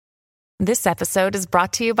This episode is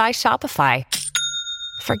brought to you by Shopify.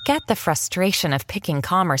 Forget the frustration of picking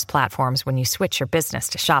commerce platforms when you switch your business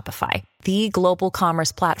to Shopify, the global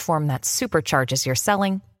commerce platform that supercharges your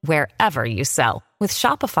selling wherever you sell. With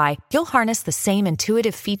Shopify, you'll harness the same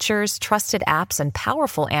intuitive features, trusted apps, and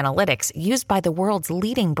powerful analytics used by the world's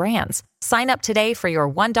leading brands. Sign up today for your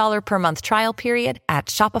 $1 per month trial period at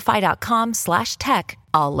shopify.com/tech,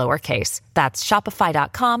 all lowercase. That's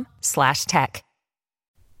shopify.com/tech.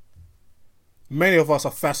 Many of us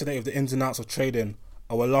are fascinated with the ins and outs of trading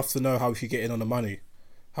and would love to know how we should get in on the money.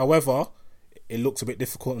 However, it looks a bit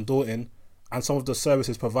difficult and daunting, and some of the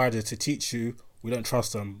services provided to teach you, we don't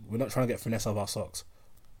trust them. We're not trying to get finesse out of our socks.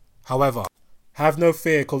 However, have no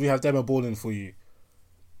fear because we have Demo Balling for you.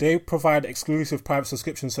 They provide exclusive private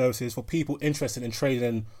subscription services for people interested in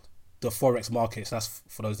trading the Forex markets. That's,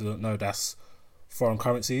 for those that don't know, that's foreign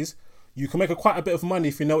currencies. You can make quite a bit of money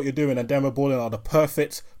if you know what you're doing, and Demo Balling are the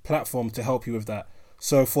perfect platform to help you with that.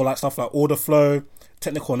 So for like stuff like order flow,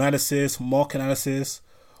 technical analysis, market analysis,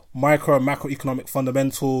 micro and macroeconomic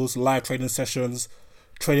fundamentals, live trading sessions,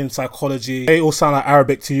 trading psychology. They all sound like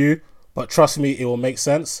Arabic to you, but trust me, it will make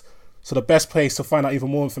sense. So the best place to find out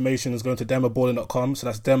even more information is going to demoballing.com. So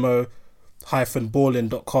that's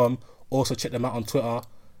demo-balling.com. Also check them out on Twitter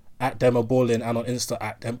at demoballing and on Insta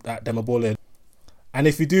at demoballing. And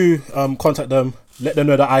if you do contact them, let them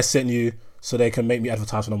know that I sent you so they can make me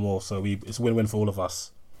advertise for them more. So it's a win-win for all of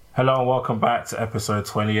us. Hello and welcome back to episode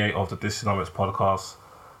 28 of the Dysonomics podcast.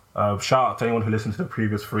 Shout out to anyone who listened to the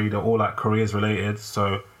previous three. They're all like careers related.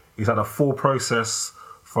 So it's like a full process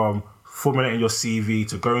from formulating your CV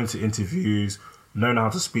to going to interviews, knowing how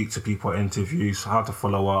to speak to people at interviews, how to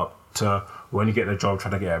follow up, to when you get the job,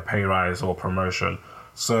 trying to get a pay rise or promotion.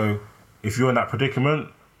 So if you're in that predicament,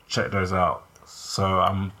 check those out. So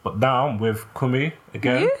but now I'm with Kumi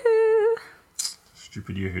again. Yoo-hoo.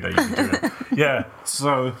 Stupid yoo-hoo that you've been doing. Yeah,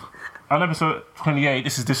 so on episode 28,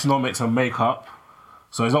 this is Dysonomics and makeup.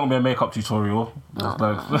 So it's not going to be a makeup tutorial.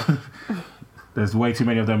 There's way too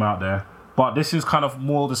many of them out there. But this is kind of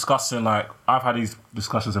more discussing, like, I've had these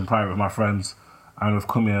discussions in private with my friends and with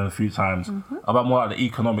Kumi a few times about more like the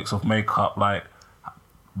economics of makeup, like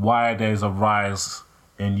why there's a rise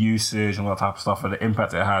in usage and all that type of stuff and the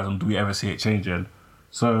impact it has, and do we ever see it changing?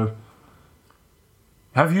 So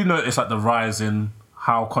have you noticed like the rise in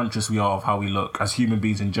how conscious we are of how we look as human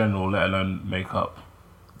beings in general, let alone makeup?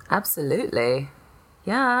 Absolutely.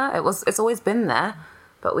 Yeah, it's always been there,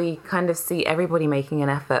 but we kind of see everybody making an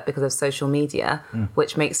effort because of social media,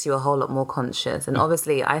 which makes you a whole lot more conscious. And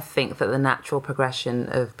obviously, I think that the natural progression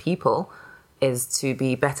of people is to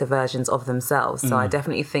be better versions of themselves. So I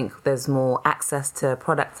definitely think there's more access to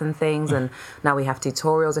products and things, and now we have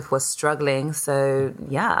tutorials if we're struggling. So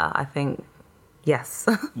yeah, I think yes.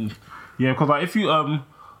 Yeah, because like if you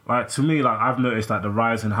like to me, like I've noticed like the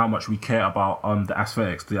rise in how much we care about the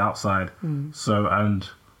aesthetics, the outside. So and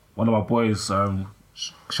one of my boys, shout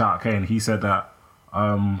out Kane, he said that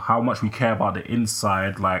how much we care about the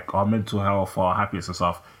inside, like our mental health, our happiness and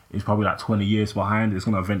stuff, is probably like 20 years behind. It's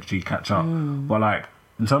going to eventually catch up. But like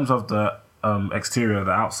in terms of the exterior,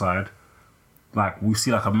 the outside, like we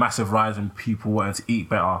see like a massive rise in people wanting to eat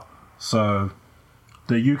better. So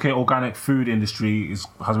the UK organic food industry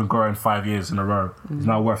has been growing 5 years in a row. It's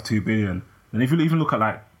now worth 2 billion. And if you even look at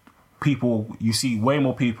like people, you see way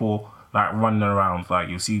more people like running around. Like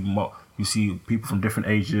you see people from different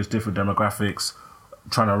ages, different demographics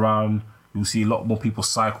trying to run. You'll see a lot more people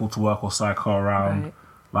cycle to work or cycle around. Right.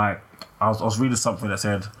 Like I was reading something that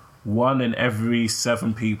said 1 in every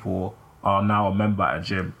 7 people are now a member at a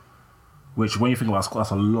gym, which when you think about it,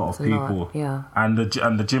 that's a lot of people. Yeah. And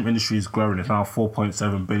the gym industry is growing. It's now a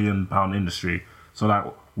 £4.7 billion industry. So like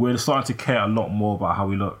we're starting to care a lot more about how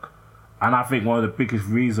we look. And I think one of the biggest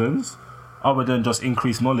reasons, other than just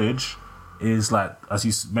increased knowledge, is like, as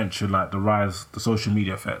you mentioned, like the social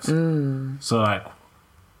media effects. So like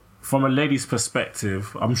from a lady's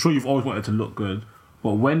perspective, I'm sure you've always wanted to look good,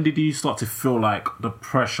 but when did you start to feel like the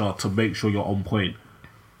pressure to make sure you're on point?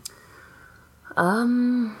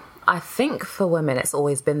 I think for women, it's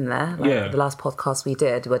always been there. Like the last podcast we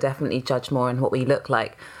did, we're definitely judged more on what we look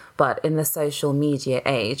like. But in the social media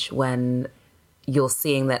age, when you're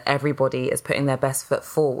seeing that everybody is putting their best foot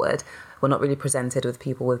forward, we're not really presented with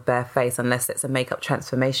people with bare face unless it's a makeup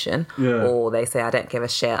transformation, or they say, I don't give a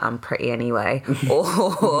shit, I'm pretty anyway,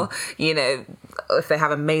 or, you know, if they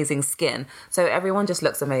have amazing skin. So everyone just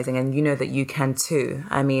looks amazing, and you know that you can too.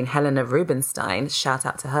 I mean, Helena Rubinstein, shout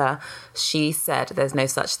out to her, she said there's no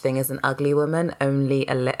such thing as an ugly woman, only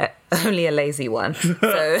a lazy one.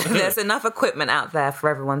 So there's enough equipment out there for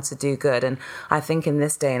everyone to do good. And I think in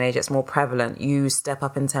this day and age, it's more prevalent. You step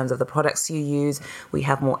up in terms of the products you use. We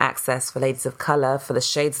have more access for ladies of colour, for the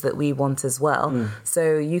shades that we want as well.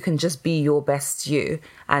 So you can just be your best you,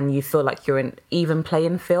 and you feel like you're in even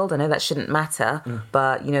playing field. I know that shouldn't matter,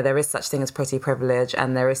 but, you know, there is such thing as pretty privilege,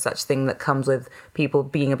 and there is such thing that comes with people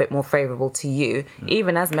being a bit more favourable to you,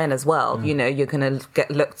 even as men as well. You know, you're going to get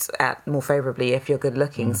looked at more favourably if you're good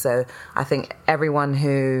looking. So I think everyone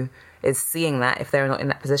who is seeing that, if they're not in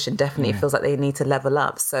that position, definitely feels like they need to level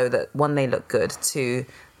up, so that one, they look good, two,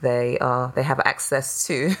 they have access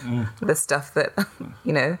to the stuff that,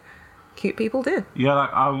 you know, cute people do. Yeah,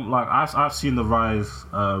 I've seen the rise.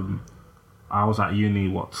 I was at uni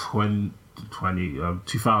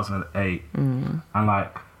 2008, and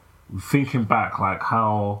like thinking back, like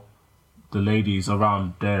how the ladies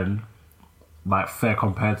around then like fare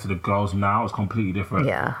compared to the girls now is completely different.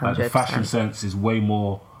 Yeah, 100%. Like the fashion sense is way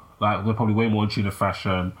more, like we're probably way more in tune with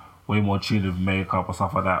fashion, way more in tune with makeup or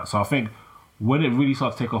stuff like that. So I think when it really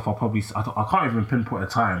starts to take off, I can't even pinpoint a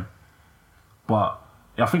time, but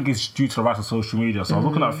I think it's due to the rise of social media. So I was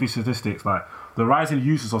looking at a few statistics, like the rise in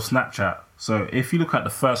users of Snapchat. So if you look at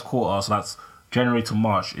the first quarter, so that's January to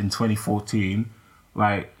March in 2014,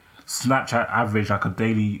 like Snapchat average, like a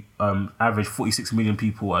daily average 46 million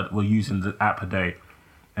people were using the app a day.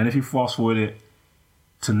 And if you fast forward it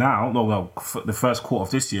to now, the first quarter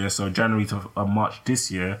of this year, so January to March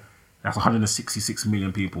this year, that's 166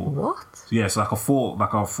 million people. What? Yeah, so like a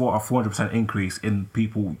 400% increase in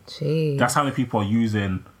people. Jeez. That's how many people are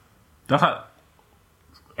using. That's like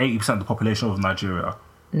 80% of the population of Nigeria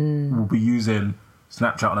will be using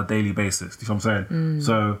Snapchat on a daily basis. Do you know what I'm saying?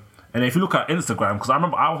 So, and if you look at Instagram, because I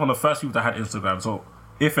remember I was one of the first people that had Instagram. So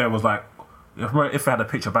Ife was like, I remember Ife had a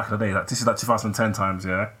picture back in the day. Like this is like 2010 times.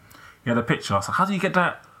 Yeah, he had a picture. I was like, how do you get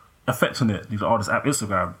that effect on it? He's like, oh, this app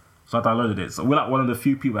Instagram. So I downloaded it. So we're like one of the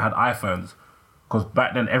few people that had iPhones, because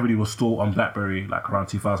back then everybody was still on BlackBerry, like around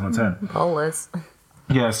 2010. Bowlers.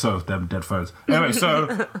 Yeah, so them dead phones. Anyway,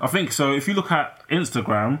 so I think, so if you look at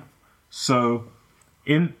Instagram, so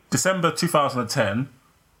in December 2010,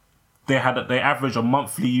 they averaged a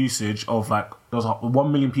monthly usage of like, there was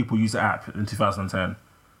 1 million people use the app in 2010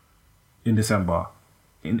 in December.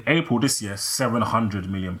 In April this year, 700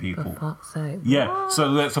 million people. For fuck's sake. Yeah, What? so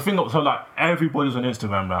like everybody's on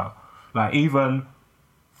Instagram now. Like even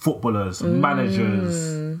footballers,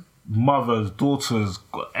 managers, mothers, daughters,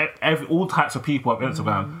 all types of people have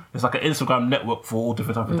Instagram. It's like an Instagram network for all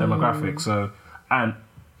different types of demographics. So, and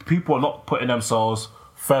people are not putting themselves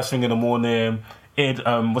first thing in the morning in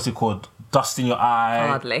what's it called, dust in your eye,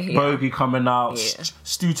 Hardly, bogey coming out, Yeah.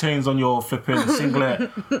 stew chains on your flipping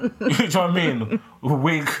singlet. You know what I mean? Your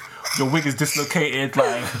wig is dislocated.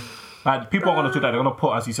 Like people are gonna do that. They're gonna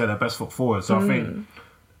put, as you said, their best foot forward. So I think,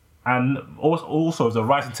 and also the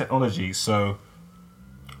rise in technology. So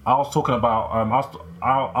I was talking about, I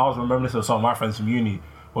was remembering this to some of my friends from uni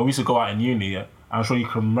when we used to go out in uni. I'm sure you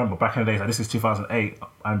can remember back in the days. Like this is 2008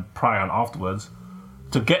 and prior and afterwards.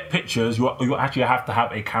 To get pictures, you actually have to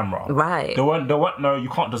have a camera. Right. There weren't no, you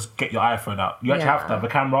can't just get your iPhone out. You actually have to have a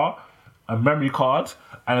camera, a memory card,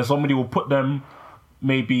 and then somebody will put them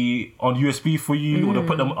maybe on USB for you, or they'll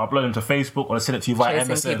upload them to Facebook, or they send it to you via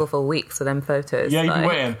Chasing MSN. people for weeks for them photos. Yeah, you'd be like.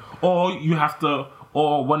 waiting. Or you have to,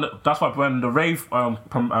 or that's why when the rave,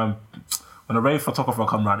 when the rave photographer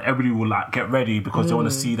come around, everybody will like get ready because they want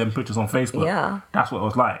to see them pictures on Facebook. Yeah. That's what it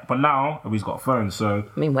was like. But now, everybody's got phones, so...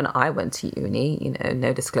 I mean, when I went to uni, you know,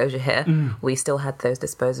 no disclosure here, we still had those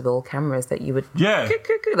disposable cameras that you would... Yeah.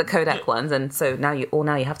 The Kodak ones. And so now you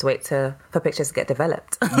have to wait for pictures to get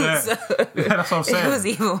developed. Yeah. So Yeah, that's what I'm saying. it was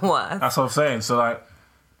even worse. That's what I'm saying. So, like,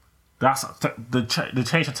 that's the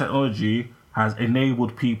change in technology has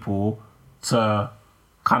enabled people to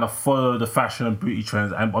kind of follow the fashion and beauty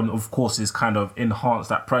trends, and of course, it's kind of enhanced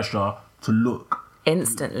that pressure to look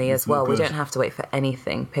Instantly as well. good. We don't have to wait for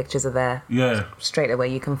anything. Pictures are there Yeah. straight away.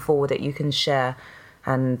 You can forward it, you can share.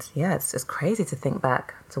 And yeah, it's just crazy to think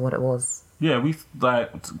back to what it was. Yeah,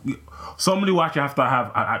 somebody will actually have to have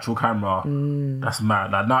an actual camera. That's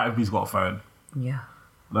mad. Like, now everybody's got a phone. Yeah.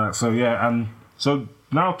 Like, so yeah, and so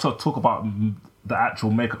now to talk about the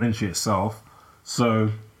actual makeup industry itself.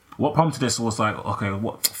 So what prompted this was like, okay,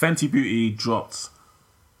 what Fenty Beauty dropped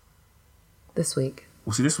This week.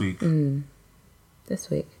 this week? This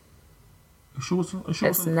week.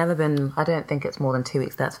 It's never been. I don't think it's more than 2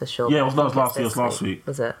 weeks. That's for sure. Yeah, it was last week.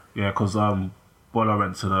 Was it? Yeah, because Bola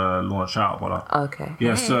went to the launch out. Bola. Okay.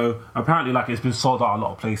 Yeah, so apparently, like, it's been sold out a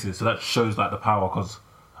lot of places. So that shows like the power because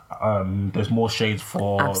there's more shades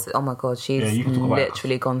for. Oh my God, she's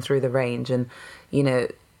literally gone through the range, and you know,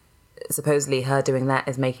 supposedly her doing that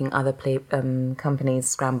is making other companies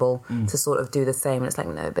scramble to sort of do the same. And it's like,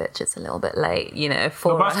 no, bitch, it's a little bit late, you know.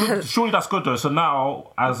 Surely that's good though. So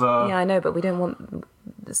now, as a yeah, I know, but we don't want.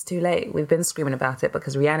 It's too late. We've been screaming about it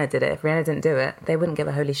because Rihanna did it. If Rihanna didn't do it, they wouldn't give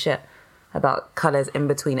a holy shit about colours in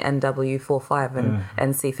between NW45 and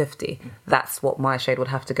NC50. That's what my shade would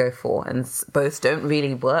have to go for. And both don't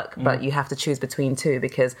really work, but you have to choose between two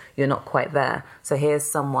because you're not quite there. So here's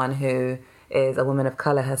someone who is a woman of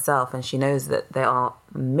colour herself, and she knows that there are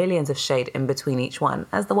millions of shade in between each one,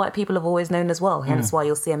 as the white people have always known as well. Hence why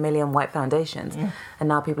you'll see a million white foundations. And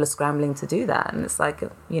now people are scrambling to do that. And it's like,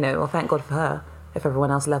 you know, well, thank God for her if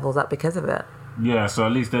everyone else levels up because of it. Yeah, so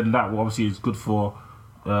at least then that obviously is good for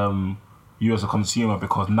you as a consumer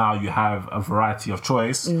because now you have a variety of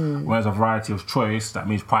choice. Whereas a variety of choice, that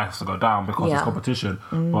means price has to go down because there's competition.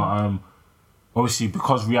 But obviously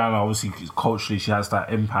because Rihanna, obviously culturally, she has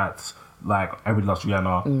that impact. Like, everybody loves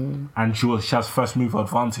Rihanna. And she has first mover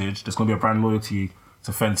advantage. There's going to be a brand loyalty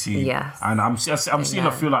to Fenty. Yes. And I'm seeing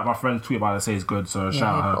a few, like, my friends tweet about it, say it's good. So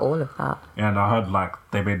shout out for all of that. And I heard, like,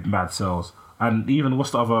 they made mad sales. And even,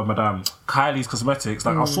 what's the other madame? Kylie's Cosmetics.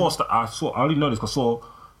 Like, I only know this because I saw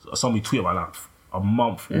somebody tweet about like a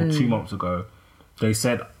month or 2 months ago. They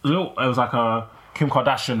said, you know, it was like a Kim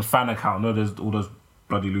Kardashian fan account. No, there's all those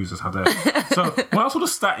bloody losers have there. So when I saw the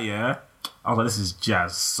stat, I was like, this is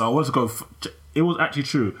jazz. So I wanted to go. It was actually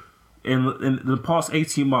true. In the past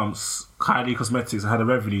 18 months, Kylie Cosmetics had a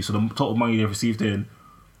revenue, so the total money they received in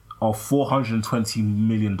of $420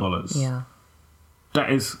 million. Yeah.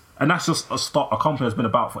 That is, and that's just a company that's been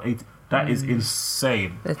about for 8. That is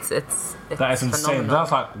insane. It's that is insane. phenomenal.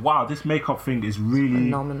 That's like, wow, this makeup thing is really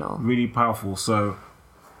phenomenal, really powerful. So,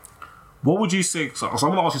 what would you say? So I'm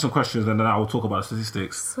going to ask you some questions, and then I will talk about the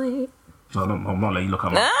statistics. Sweet. So I'm not letting you look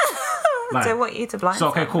at me. I don't want you to blind. So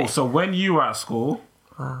okay, cool. Me. So when you were at school,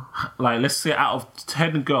 wow, like let's say out of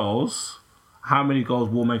 10 girls, how many girls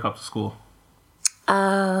wore makeup to school?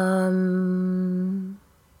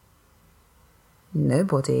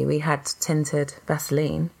 Nobody. We had tinted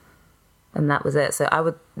Vaseline. And that was it. So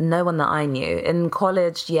no one that I knew. In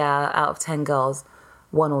college, yeah, out of 10 girls,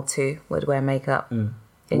 1 or 2 would wear makeup. In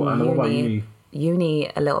what about uni? Uni,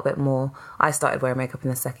 a little bit more. I started wearing makeup in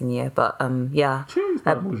the second year, but yeah.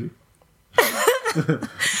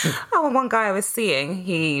 One guy I was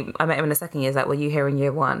seeing, I met him in the second year. He's like, were you here in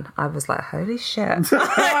year 1? I was like, holy shit.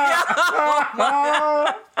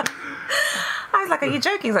 I was like, are you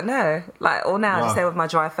joking? He's like, no. Like, or now, just say with my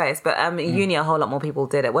dry face. But uni, a whole lot more people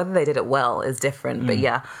did it. Whether they did it well is different. But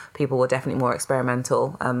yeah, people were definitely more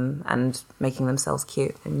experimental and making themselves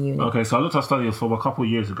cute in uni. Okay, so I looked at studies from a couple of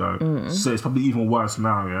years ago. So it's probably even worse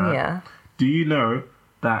now, yeah? Yeah. Do you know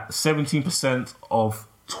that 17% of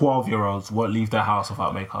 12-year-olds won't leave their house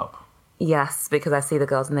without makeup? Yes, because I see the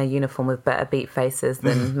girls in their uniform with better beat faces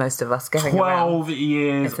than most of us going 12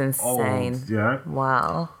 years It's insane. Old, yeah?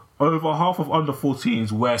 Wow. Over half of under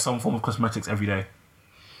 14s wear some form of cosmetics every day.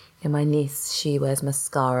 Yeah, my niece, she wears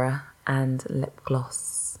mascara and lip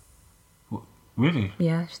gloss. Really?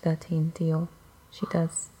 Yeah, she's 13, Dior. She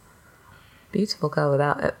does. Beautiful girl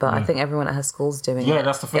without it, but I think everyone at her school's doing it. Yeah,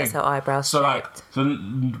 that's the thing. Gets her eyebrows shaped.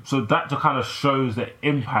 So that just kind of shows the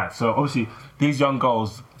impact. So obviously, these young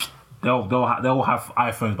girls, they'll have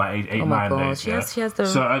iPhones by age 8, 9 days. She has the.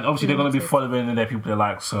 So obviously they're going to be following in their people they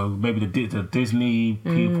like. So maybe the Disney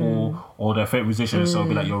people or their favorite musicians. So it'll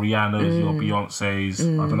be like your Rihanna's, your Beyonce's. I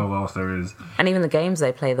don't know what else there is. And even the games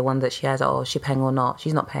they play, the one that she has. Oh, is she paying or not?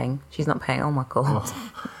 She's not paying. She's not paying. Oh my god,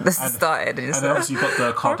 this started. And then obviously you've got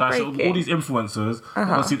the Kardashians, all these influencers.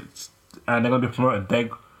 Obviously, and they're going to be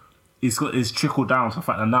promoted. It's trickled down to the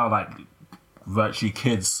fact that now like. Virtually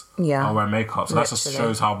kids are wearing makeup, so that just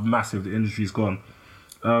shows how massive the industry's gone.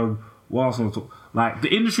 What else I want to talk? Like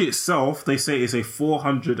the industry itself, they say is a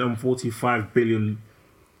 $445 billion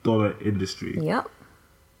industry. Yep.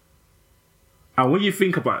 And when you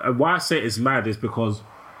think about it, why I say it's mad is because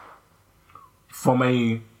from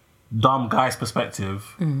a dumb guy's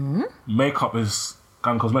perspective, makeup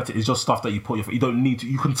and cosmetic is just stuff that you put you don't need to.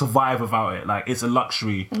 You can survive without it. Like it's a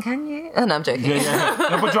luxury. Can you? Oh no, I'm joking. Yeah.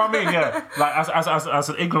 No, but do you know what I mean? Yeah. Like as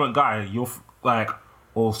an ignorant guy, you're like,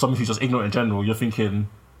 or someone who's just ignorant in general, you're thinking,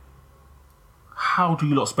 how do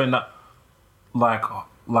you not spend that? Like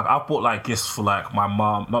I bought like gifts for like my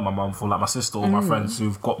mom, not my mom, for like my sister or my friends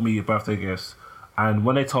who've got me birthday gifts, And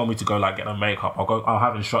when they tell me to go like get a makeup, I'll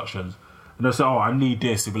have instructions. And they'll say, oh, I need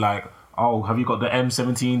this. They'll be like, oh, have you got the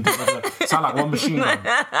M17? Sound like one machine gun.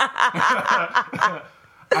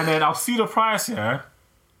 And then I'll see the price here.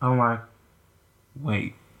 I'm like,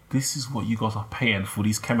 wait, this is what you guys are paying for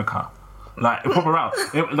these chemical. Like, it proper rattles.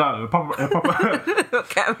 A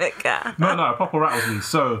proper rattles me.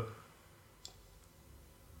 So,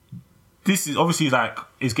 this is obviously like,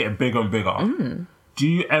 it's getting bigger and bigger. Do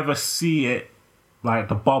you ever see it, like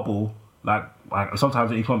the bubble, like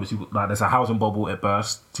sometimes in economics, like there's a housing bubble, it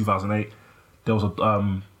burst, 2008. There was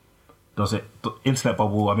the internet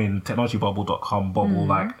bubble, technologybubble.com bubble,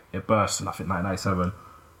 like it burst in, I think, 1997.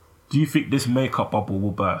 Do you think this makeup bubble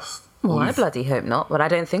will burst? Well, I bloody hope not, but I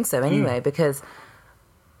don't think so anyway, because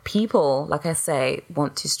people, like I say,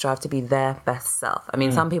 want to strive to be their best self. I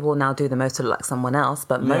mean, some people now do the most to look like someone else,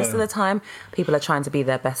 but most of the time, people are trying to be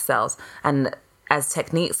their best selves. And as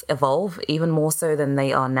techniques evolve, even more so than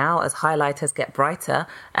they are now, as highlighters get brighter,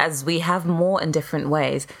 as we have more and different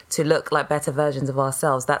ways to look like better versions of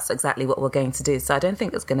ourselves, that's exactly what we're going to do. So I don't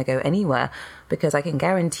think it's going to go anywhere, because I can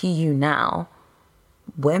guarantee you now,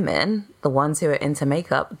 women, the ones who are into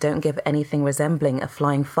makeup, don't give anything resembling a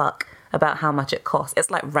flying fuck about how much it costs.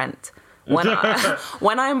 It's like rent.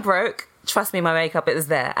 When I'm broke, trust me, my makeup is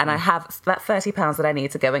there, and I have that £30 that I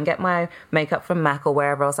need to go and get my makeup from MAC or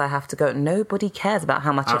wherever else I have to go. Nobody cares about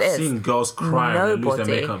how much it is. I've seen girls crying and lose their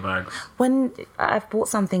makeup bags. When I've bought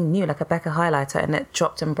something new, like a Becca highlighter, and it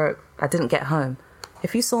dropped and broke, I didn't get home.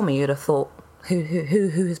 If you saw me, you'd have thought,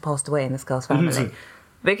 who has passed away in this girl's family?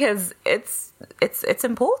 Because it's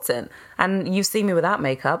important. And you see me without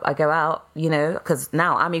makeup. I go out, because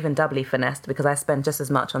now I'm even doubly finessed, because I spend just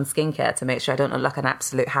as much on skincare to make sure I don't look like an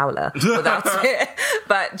absolute howler without it.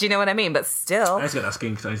 But do you know what I mean? But still, I used to get that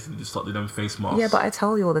skin because I used to just start doing them face masks. Yeah, but I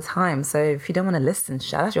tell you all the time. So if you don't want to listen,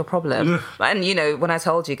 that's your problem. And when I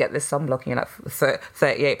told you get this sunblock and you're like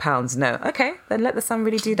 £38, no, okay, then let the sun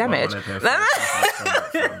really do damage.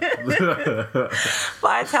 But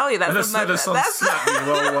I tell you, that's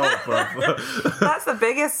that's the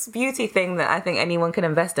biggest beauty thing that I think anyone can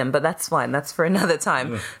invest in. But that's fine. That's for another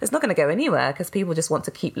time. It's not going to go anywhere, because people just want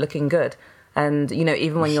to keep looking good. And,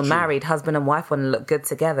 even when you're married, husband and wife want to look good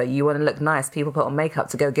together. You want to look nice. People put on makeup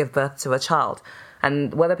to go give birth to a child.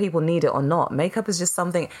 And whether people need it or not, makeup is just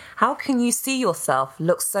something. How can you see yourself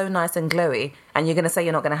look so nice and glowy, and you're going to say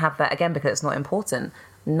you're not going to have that again because it's not important?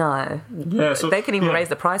 No. Yeah, so, they can even raise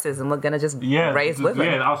the prices, and we're going to just raise with it.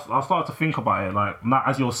 Yeah, I started to think about it, like, not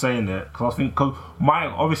as you're saying it, because I was thinking,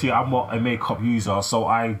 obviously I'm not a makeup user, so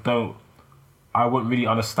I wouldn't really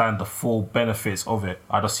understand the full benefits of it.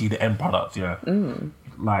 I just see the end product,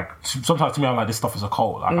 Like, sometimes to me, I'm like, this stuff is a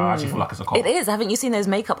cult. Like, I actually feel like it's a cult. It is. Haven't you seen those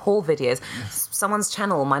makeup haul videos? Someone's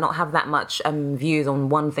channel might not have that much views on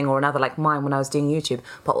one thing or another, like mine when I was doing YouTube.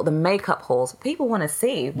 But the makeup hauls, people want to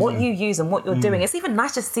see what you use and what you're doing. It's even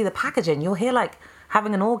nice just to see the packaging. You'll hear, like,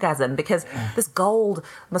 having an orgasm, because this gold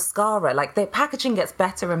mascara, like, the packaging gets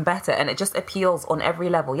better and better, and it just appeals on every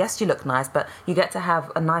level. Yes, you look nice, but you get to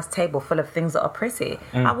have a nice table full of things that are pretty.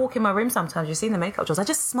 I walk in my room sometimes, you see the makeup drawers, I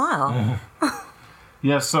just smile.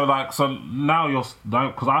 Yeah, so now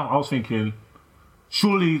because I was thinking,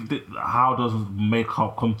 surely how does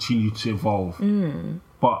makeup continue to evolve?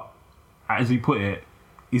 But as you put it,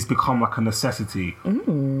 it's become like a necessity.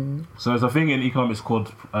 So there's a thing in economics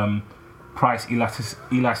called price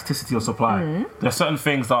elasticity of supply. There's certain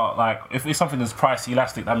things that are like, if something is price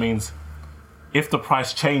elastic, that means if the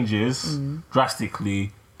price changes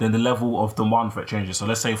drastically, then the level of demand for it changes. So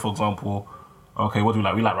let's say, for example, okay, what do we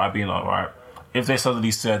like? We like Ribena, right? If they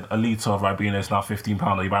suddenly said a litre of Ribena is now £15,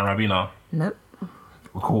 are you buying Ribena? Nope.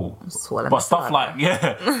 Cool. But stuff like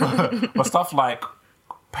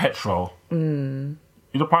petrol, if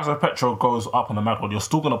the price of petrol goes up on the market, you're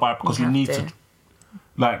still going to buy it because you need to.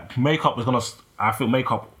 Like, makeup is going to... I think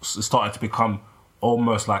makeup is starting to become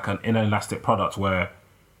almost like an inelastic product, where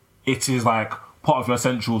it is like part of your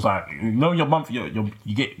essentials. Like, your month, you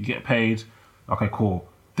get paid. Okay, cool.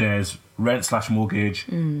 There's rent/mortgage,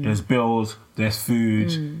 there's bills, there's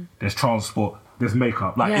food, there's transport, there's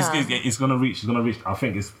makeup. Like, it's gonna reach. I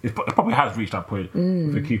think it probably has reached that point.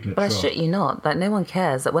 If we're keeping it. But I shit you not. Like, no one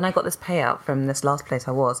cares. That when I got this payout from this last place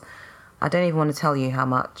I was, I don't even want to tell you how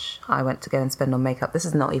much I went to go and spend on makeup. This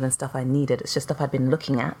is not even stuff I needed. It's just stuff I'd been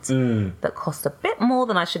looking at that cost a bit more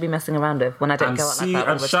than I should be messing around with when I don't go out like that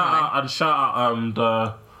all the time. And shout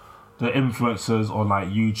out the influencers on like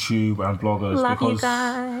YouTube and bloggers. Love you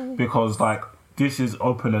guys. Because like, this is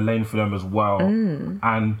open a lane for them as well.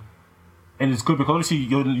 And it's good because obviously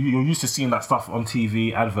you're used to seeing that stuff on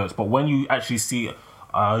TV adverts, but when you actually see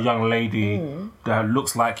a young lady that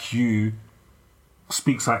looks like you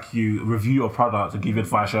speaks like you, review a product and give you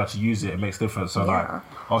advice on how to use it. It makes a difference. So like,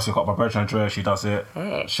 obviously I've got my brother Andrea, she does it.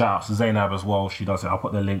 Hey. Shout out to Zainab as well, she does it. I'll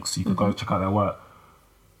put their links so you can go check out their work.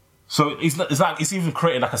 So it's even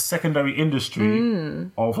created like a secondary industry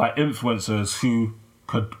of like influencers who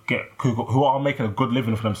who are making a good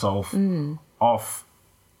living for themselves off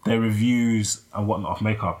their reviews and whatnot of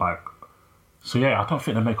makeup. Like, so yeah, I don't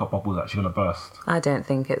think the makeup bubble is actually gonna burst. I don't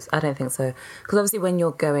think so. Because obviously when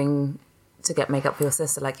you're going to get makeup for your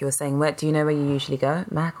sister, like you were saying, do you know where you usually go?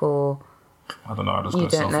 MAC or? I don't know, I just go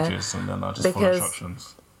to Selfridges and then I just follow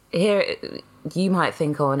instructions. Here, you might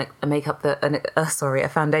think, a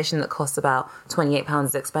foundation that costs about £28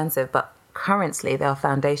 is expensive, but currently there are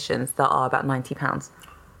foundations that are about £90.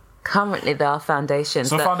 Currently there are foundations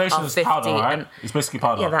so that foundation are is 50 powder, right? and, it's basically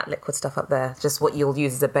powder. Yeah, that liquid stuff up there, just what you'll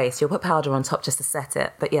use as a base. You'll put powder on top just to set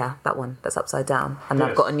it, but yeah, that one, that's upside down. And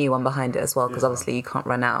I've got a new one behind it as well, because obviously you can't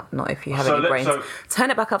run out, not if you have any brains.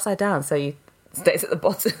 Turn it back upside down so you stays at the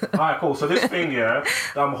bottom. Alright, cool. So this thing, that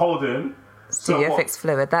I'm holding... Studio Fix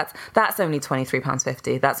Fluid, that's only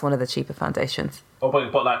 £23.50. That's one of the cheaper foundations. Oh,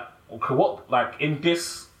 but like, okay, what, like, in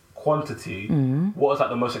this quantity, what is like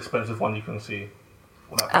the most expensive one you can see?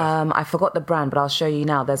 I forgot the brand, but I'll show you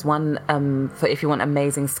now. There's one for if you want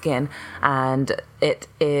amazing skin, and it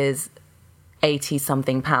is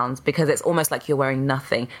 £80-something, because it's almost like you're wearing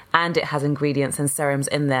nothing, and it has ingredients and serums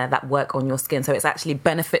in there that work on your skin, so it actually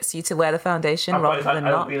benefits you to wear the foundation rather than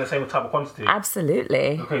not. Be in the same type of quantity.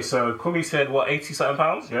 Absolutely. Okay, so Kumi said what,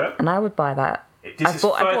 £80-something, yeah? And I would buy that. This is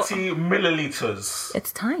 30 millilitres.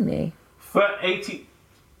 It's tiny. 30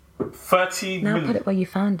 now millilitres. Put it where you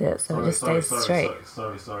found it, so it just stays straight.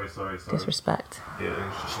 Sorry. Disrespect.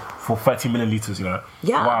 Yeah, for 30 millilitres,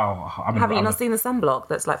 Yeah. Wow. Have you not seen the sunblock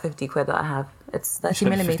that's like 50 quid that I have? It's 30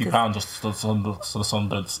 millimetres. £50 just to the sun.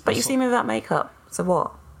 But you see me without makeup, so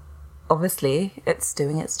what? Obviously, it's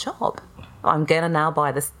doing its job. I'm going to now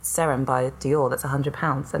buy this serum by Dior that's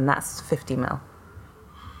 £100, and that's 50 ml.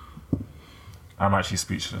 I'm actually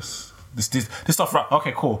speechless. This stuff, right?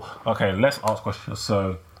 Okay, cool. Okay, let's ask questions.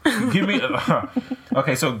 So, give me...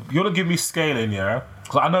 okay, so you're going to give me scaling, yeah?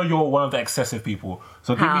 Because I know you're one of the excessive people.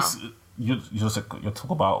 So give me... You're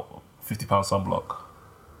talking about £50 sunblock.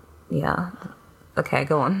 Yeah. Okay,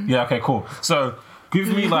 go on. Yeah, okay, cool. So, give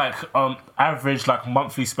me, like, average, like,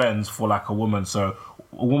 monthly spends for, like, a woman. So,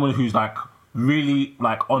 a woman who's, like, really,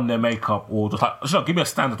 like, on their makeup, or just, like... give me a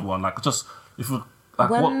standard one. Like, just...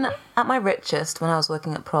 At my richest, when I was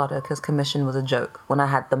working at Prada, because commission was a joke, when I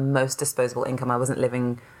had the most disposable income, I wasn't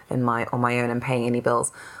living on my own and paying any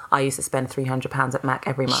bills, I used to spend £300 at MAC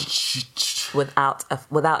every month. Without a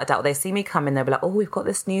doubt. They see me come in, they'll be like, oh, we've got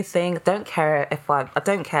this new thing. Don't care if I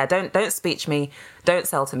don't care. Don't speech me. Don't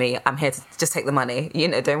sell to me. I'm here to just take the money.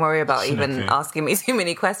 Don't worry about even asking me too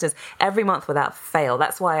many questions. Every month without fail.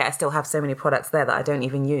 That's why I still have so many products there that I don't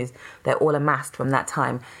even use. They're all amassed from that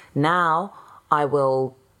time. Now, I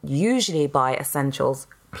will usually buy essentials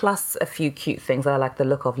plus a few cute things. I like the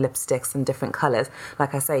look of lipsticks and different colours.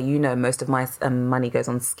 Like I say, most of my money goes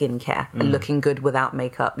on skincare. Looking good without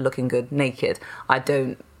makeup, looking good naked. I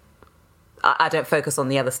don't focus on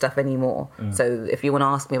the other stuff anymore. So if you want to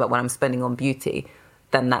ask me about what I'm spending on beauty,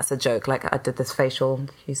 then that's a joke. Like I did this facial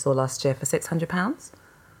you saw last year for £600.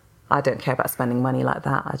 I don't care about spending money like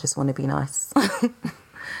that. I just want to be nice.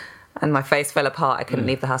 And my face fell apart. I couldn't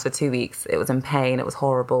leave the house for 2 weeks. It was in pain. It was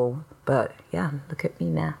horrible. But yeah, look at me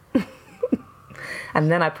now. And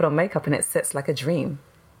then I put on makeup and it sits like a dream.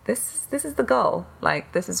 This is the goal.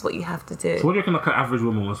 Like, this is what you have to do. So what do you reckon like an average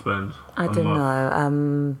woman will spend? I don't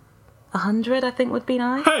know. 100 I think would be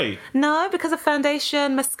nice. Hey! No, because of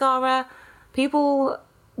foundation, mascara. People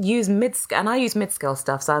use mid-scale, and I use mid-scale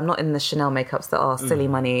stuff, so I'm not in the Chanel makeups that are silly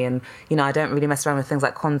money, and I don't really mess around with things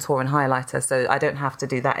like contour and highlighter, so I don't have to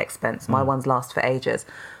do that expense. My ones last for ages.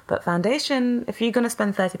 But foundation, if you're going to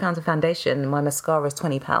spend £30 on foundation, my mascara is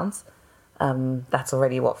 £20. That's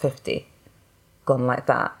already 50 gone like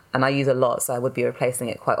that, and I use a lot, so I would be replacing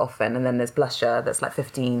it quite often. And then there's blusher that's like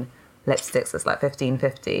 15, lipsticks that's like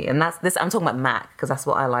 15.50, and that's this. I'm talking about MAC because that's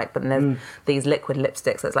what I like. But then there's these liquid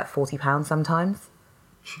lipsticks that's like £40 sometimes.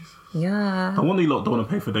 Jesus. Yeah. I wonder you lot don't want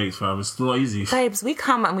to pay for dates, fam. It's not easy. Babes, we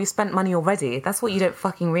come and we've spent money already. That's what you don't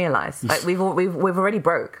fucking realise. Like we've already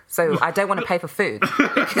broke, so I don't want to pay for food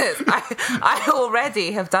because I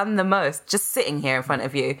already have done the most just sitting here in front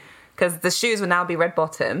of you. Because the shoes will now be red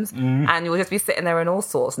bottoms, and you'll just be sitting there in all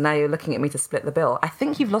sorts. Now you're looking at me to split the bill. I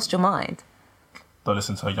think you've lost your mind. Don't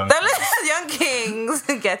listen to young. Don't listen to young kings.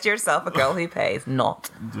 Get yourself a girl who pays.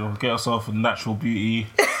 Not. Get yourself a natural beauty.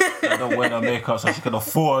 Don't wear no makeup so she can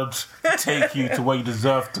afford to take you to where you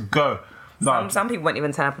deserve to go. No. Some people won't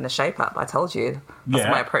even turn up in a shape up. I told you. That's Yeah.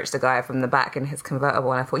 when I approached the guy from the back in his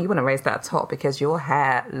convertible, and I thought, you want to raise that top because your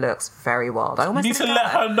hair looks very wild. I You almost need to didn't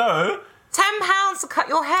let go there. her know. £10 to cut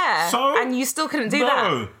your hair, So? and you still couldn't do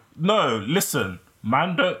that. No, listen.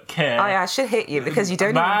 Man don't care. Oh yeah, I should hit you because you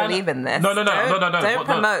don't even believe in this. No. Don't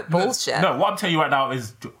promote bullshit. No, what I'm telling you right now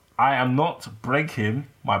is I am not breaking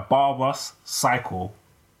my Barbus cycle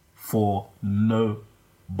for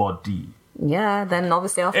nobody. Yeah, then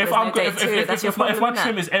obviously after there's no day two, that's your If problem, my isn't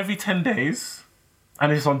trim it? is every 10 days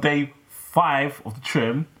and it's on day 5 of the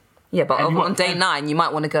trim. Yeah, but and you on want- day 9, you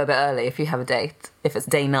might want to go a bit early if you have a date. If it's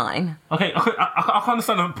day 9. Okay, I can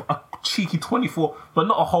understand a cheeky 24, but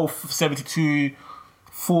not a whole 72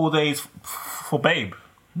 4 days for babe.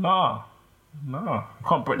 No. You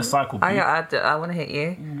can't break the cycle, B. I want to hit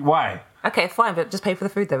you. Why? Okay, fine, but just pay for the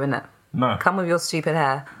food though, innit? No. Come with your stupid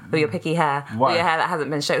hair, with your picky hair, Why? with your hair that hasn't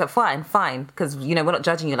been shaped up. Fine, because, we're not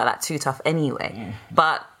judging you like that too tough anyway.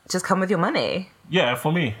 But just come with your money. Yeah,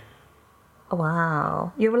 for me. Oh,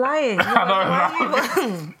 wow. You're lying.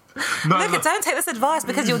 No, Look, don't take this advice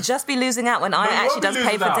because you'll just be losing out when I you actually won't be does pay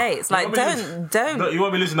losing for out. dates. You Like, won't be losing- don't. No, you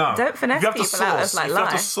won't be losing out. Don't finesse If you have the people out of, sauce, like, if you have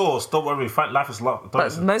lie. the sauce, don't worry. Life is love. Don't But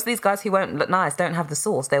listen. most of these guys who won't look nice don't have the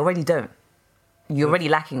sauce. They already don't. You're already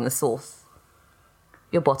lacking the sauce.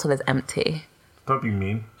 Your bottle is empty. Don't be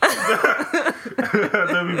mean.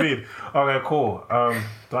 Don't be mean. Okay, cool. Do I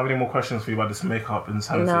have any more questions for you about this makeup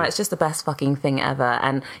insanity? No, it's just the best fucking thing ever.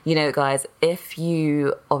 And, guys, if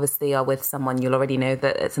you obviously are with someone, you'll already know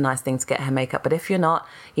that it's a nice thing to get her makeup. But if you're not,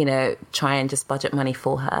 try and just budget money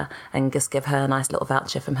for her and just give her a nice little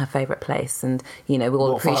voucher from her favourite place. And,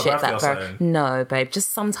 we'll What, for her appreciate birthday that. or something? No, babe,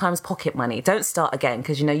 just sometimes pocket money. Don't start again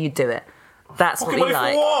because you do it. That's Fucking what we money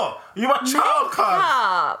like. for what? You my child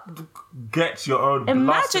card. Makeup. Get your own. Imagine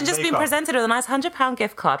blasted just being makeup. presented with a nice £100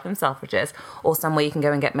 gift card from Selfridges or somewhere you can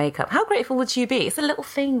go and get makeup. How grateful would you be? It's the little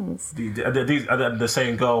things. The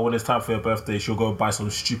saying, girl, when it's time for your birthday, she'll go buy some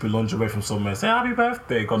stupid lingerie from somewhere and say, happy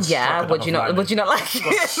birthday. God, Yeah, would you not like God,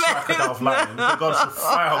 strike her down with lightning. God should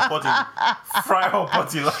fry her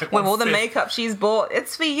body like With all the fish. makeup she's bought,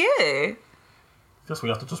 it's for you. Just we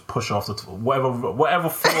have to just push her off the whatever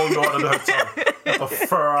floor you're on in the hotel. You have to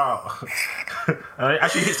throw her out. And it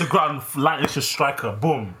actually hits the ground, lightning should strike her.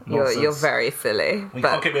 Boom. You're very silly. You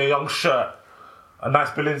can't get me a young shirt, a nice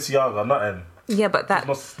Balenciaga, nothing. Yeah, but that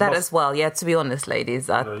not- as well. Yeah, to be honest, ladies,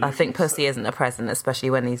 I think pussy isn't a present,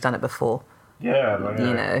 especially when he's done it before. Yeah, like,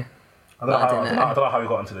 yeah. I don't know. I don't know how we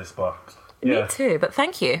got into this, but yeah. Me too, but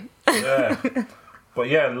thank you. Yeah. But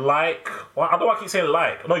yeah, well, I don't want to keep saying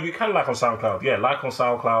like. No, you can like on SoundCloud. Yeah, like on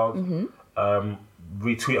SoundCloud.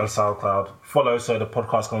 Retweet on SoundCloud. Follow so the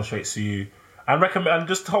podcast comes straight to you. And recommend, and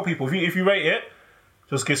just tell people, if you rate it,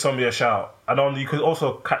 just give somebody a shout. And you can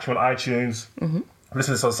also catch me on iTunes.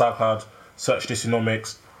 Listen to this on SoundCloud. Search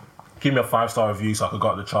Dysonomics. Give me a 5-star review so I could go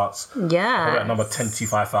up the charts. Yeah. Probably at number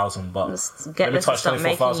 25,000, but Get let me this to touch stop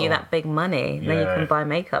making 24,000. you that big money. Then you Yeah. can buy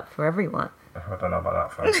makeup for everyone. I don't know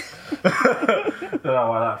about that, fam. Don't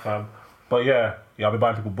know about that, fam. But yeah, I'll be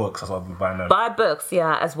buying people books. That's what I'll be buying them. Buy books,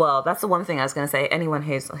 yeah, as well. That's the one thing I was going to say. Anyone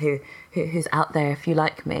who's out there, if you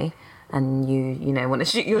like me and you want to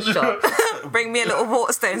shoot your shot, bring me a little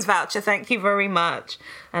Waterstones voucher. Thank you very much.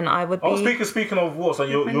 And I would be. Oh, speaking of what, so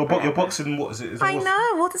your book's in what is it? Is it I know.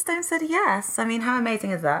 Waterstone said yes. I mean, how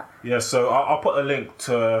amazing is that? Yeah, so I'll put a link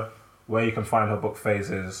to where you can find her book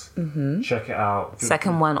Phases. Check it out.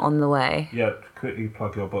 Second one on the way. Yeah, quickly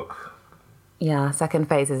plug your book. Yeah, second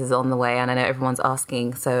phases is on the way, and I know everyone's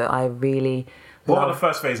asking, so I really. What are the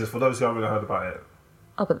first phases for those who haven't really heard about it?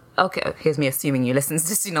 Oh, but okay. Here's me assuming you listened to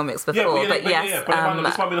Dysonomics before, but yes. But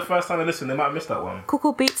this might be the first time they listen. They might have missed that one.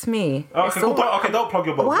 Cuckoo beats me. Oh, It's okay, cool. all- Don't plug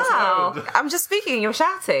your book. What's Wow, going on? I'm just speaking, you're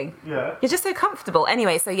shouting. Yeah. You're just so comfortable.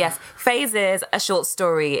 Anyway, so yes, Phases, a short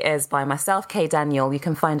story, is by myself, Kay Daniel. You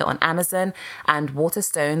can find it on Amazon, and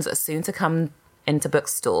Waterstones are soon to come into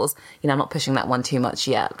bookstores. I'm not pushing that one too much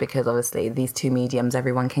yet because obviously these two mediums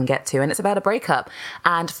everyone can get to, and it's about a breakup.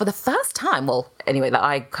 And for the first time, well, anyway, that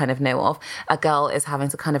I kind of know of, a girl is having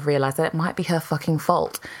to kind of realise that it might be her fucking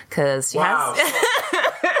fault because she has...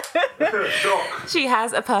 Shock. She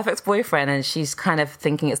has a perfect boyfriend and she's kind of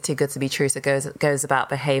thinking it's too good to be true, so goes about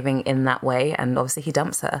behaving in that way, and obviously he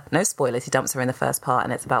dumps her. No spoilers, he dumps her in the first part,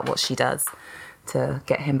 and it's about what she does to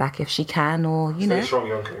get him back if she can, or Stay strong,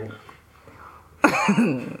 young king.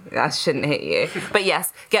 I shouldn't hit you. But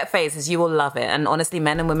yes, get Phases, you will love it. And honestly,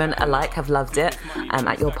 men and women alike have loved it.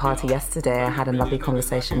 At your party yesterday, I had a lovely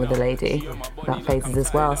conversation with a lady about Phases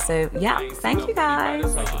as well. So yeah, thank you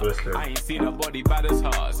guys. Thank you for listening. I ain't seen a body bad as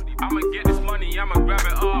hers. I'ma get this money, I'ma grab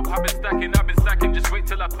it up. I've been stacking, just wait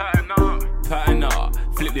till I pattern up. pattern up.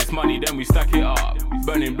 Flip this money, then we stack it up.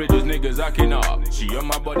 Burning bridges, niggas acting up. She on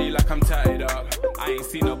my body like I'm tatted up. I ain't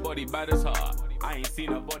seen nobody bad as her. I ain't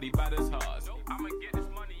seen nobody bad as hers. I'ma get this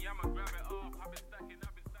money, I'ma grab it up. I've been stacking,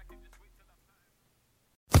 just wait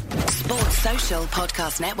till I... Sports Social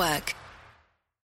Podcast Network.